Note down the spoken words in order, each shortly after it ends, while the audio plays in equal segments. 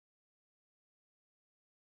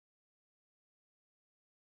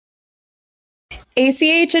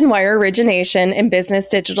ACH and wire origination in business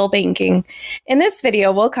digital banking. In this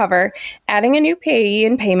video, we'll cover adding a new payee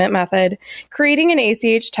and payment method, creating an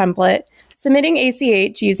ACH template, submitting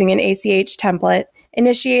ACH using an ACH template,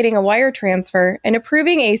 initiating a wire transfer, and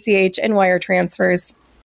approving ACH and wire transfers.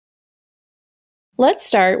 Let's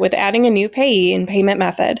start with adding a new payee and payment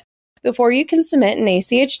method. Before you can submit an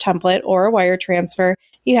ACH template or a wire transfer,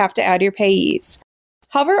 you have to add your payees.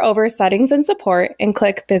 Hover over Settings and Support and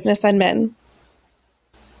click Business Admin.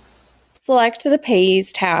 Select the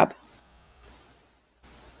Payees tab.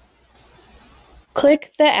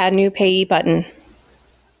 Click the Add New Payee button.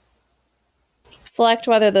 Select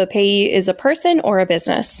whether the payee is a person or a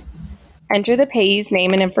business. Enter the payee's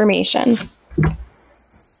name and information.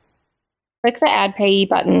 Click the Add Payee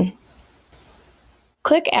button.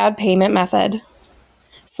 Click Add Payment Method.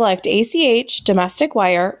 Select ACH, domestic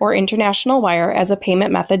wire, or international wire as a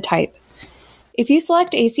payment method type. If you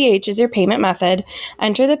select ACH as your payment method,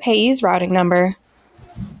 enter the payee's routing number.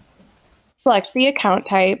 Select the account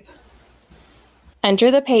type.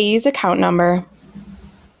 Enter the payee's account number.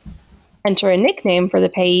 Enter a nickname for the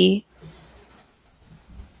payee.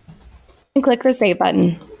 And click the Save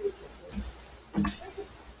button.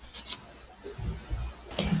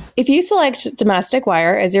 If you select domestic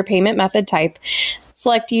wire as your payment method type,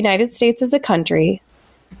 select United States as the country.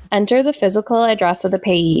 Enter the physical address of the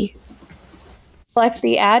payee. Select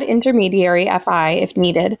the Add Intermediary FI if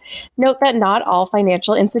needed. Note that not all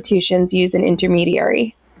financial institutions use an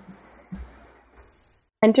intermediary.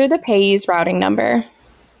 Enter the payee's routing number.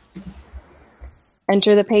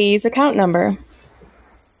 Enter the payee's account number.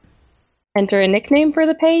 Enter a nickname for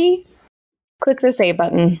the payee. Click the Save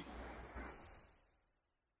button.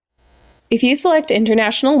 If you select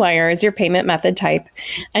International Wire as your payment method type,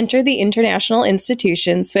 enter the international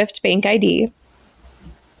institution SWIFT bank ID.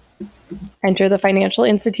 Enter the financial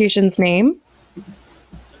institution's name.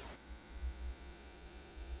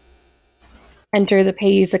 Enter the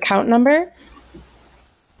payee's account number.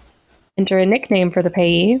 Enter a nickname for the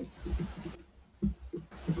payee.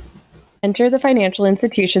 Enter the financial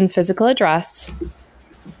institution's physical address.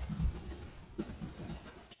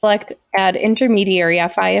 Select Add Intermediary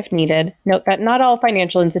FI if needed. Note that not all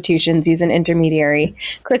financial institutions use an intermediary.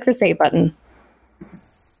 Click the Save button.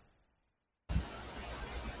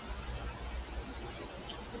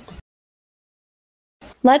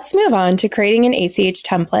 Let's move on to creating an ACH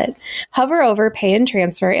template. Hover over Pay and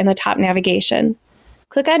Transfer in the top navigation.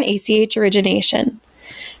 Click on ACH Origination.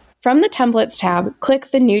 From the Templates tab,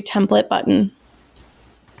 click the New Template button.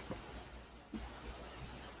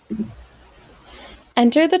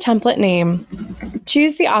 Enter the template name.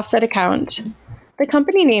 Choose the offset account. The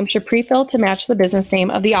company name should pre-fill to match the business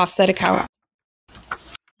name of the offset account.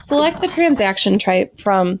 Select the transaction type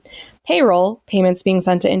from payroll, payments being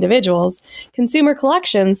sent to individuals, consumer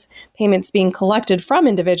collections, payments being collected from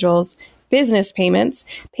individuals, business payments,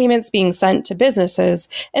 payments being sent to businesses,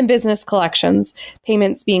 and business collections,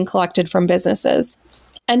 payments being collected from businesses.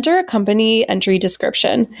 Enter a company entry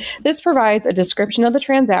description. This provides a description of the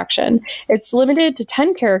transaction. It's limited to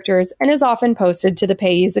 10 characters and is often posted to the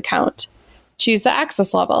payee's account. Choose the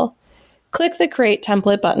access level. Click the Create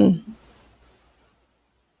Template button.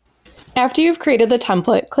 After you've created the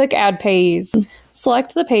template, click Add Payees.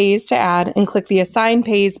 Select the payees to add and click the Assign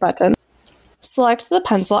Payees button. Select the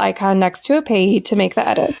pencil icon next to a payee to make the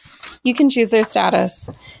edits. You can choose their status.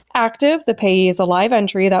 Active, the payee is a live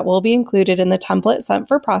entry that will be included in the template sent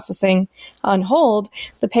for processing. On hold,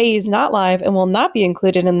 the payee is not live and will not be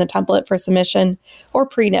included in the template for submission. Or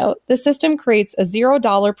pre-note, the system creates a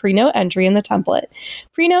 $0 pre-note entry in the template.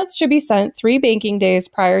 Pre-notes should be sent 3 banking days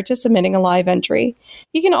prior to submitting a live entry.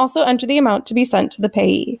 You can also enter the amount to be sent to the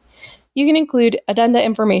payee. You can include addenda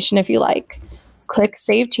information if you like. Click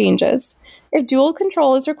Save Changes. If dual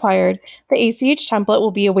control is required, the ACH template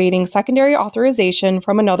will be awaiting secondary authorization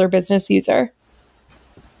from another business user.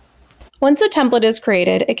 Once a template is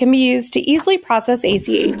created, it can be used to easily process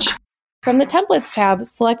ACH. From the Templates tab,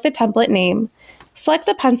 select the template name. Select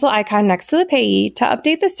the pencil icon next to the payee to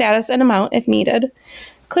update the status and amount if needed.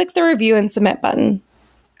 Click the Review and Submit button.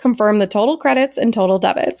 Confirm the total credits and total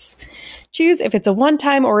debits. Choose if it's a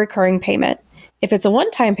one-time or recurring payment. If it's a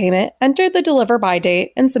one-time payment, enter the deliver by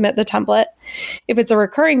date and submit the template. If it's a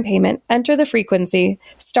recurring payment, enter the frequency,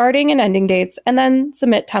 starting and ending dates, and then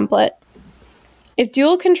submit template. If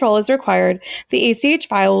dual control is required, the ACH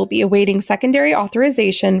file will be awaiting secondary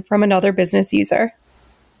authorization from another business user.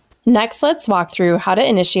 Next, let's walk through how to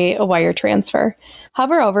initiate a wire transfer.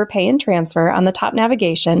 Hover over Pay and Transfer on the top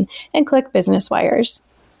navigation and click Business Wires.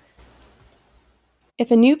 If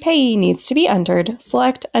a new payee needs to be entered,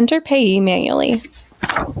 select Enter Payee manually.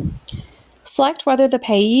 Select whether the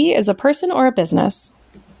payee is a person or a business.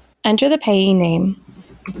 Enter the payee name.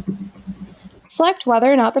 Select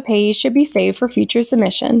whether or not the payee should be saved for future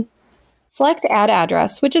submission. Select Add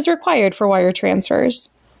Address, which is required for wire transfers.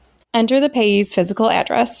 Enter the payee's physical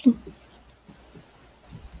address.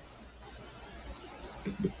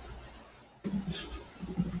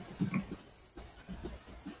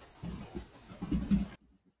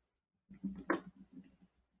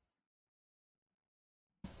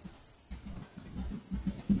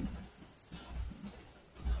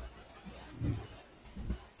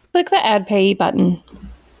 Click the Add Payee button.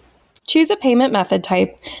 Choose a payment method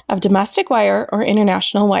type of domestic wire or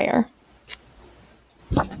international wire.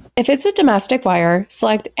 If it's a domestic wire,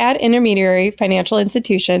 select Add Intermediary Financial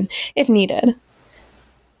Institution if needed.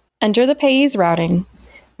 Enter the payee's routing.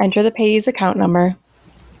 Enter the payee's account number.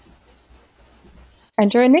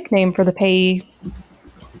 Enter a nickname for the payee.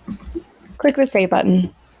 Click the Save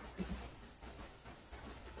button.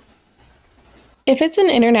 If it's an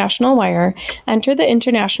international wire, enter the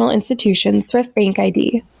international institution's SWIFT bank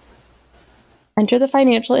ID. Enter the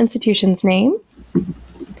financial institution's name.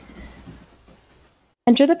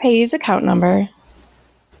 Enter the payee's account number.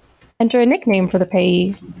 Enter a nickname for the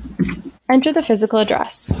payee. Enter the physical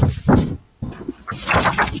address.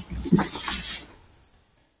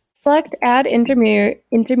 Select Add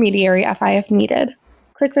Intermediary FI if needed.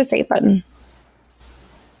 Click the Save button.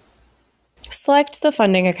 Select the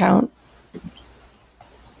funding account.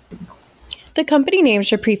 The company name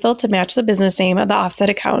should pre-fill to match the business name of the offset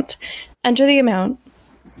account. Enter the amount.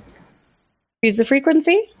 Choose the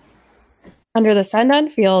frequency. Under the Send On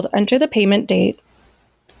field, enter the payment date.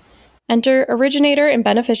 Enter originator and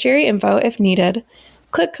beneficiary info if needed.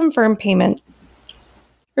 Click Confirm Payment.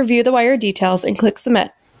 Review the wire details and click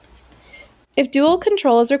Submit. If dual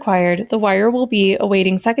control is required, the wire will be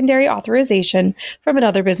awaiting secondary authorization from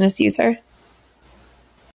another business user.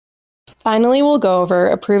 Finally, we'll go over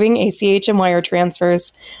approving ACH and wire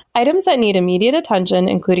transfers. Items that need immediate attention,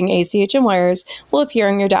 including ACH and wires, will appear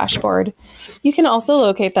on your dashboard. You can also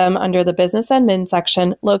locate them under the Business Admin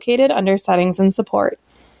section located under Settings and Support.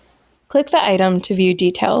 Click the item to view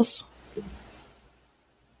details.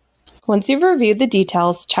 Once you've reviewed the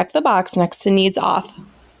details, check the box next to Needs Auth.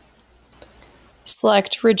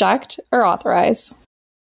 Select Reject or Authorize.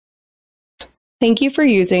 Thank you for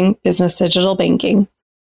using Business Digital Banking.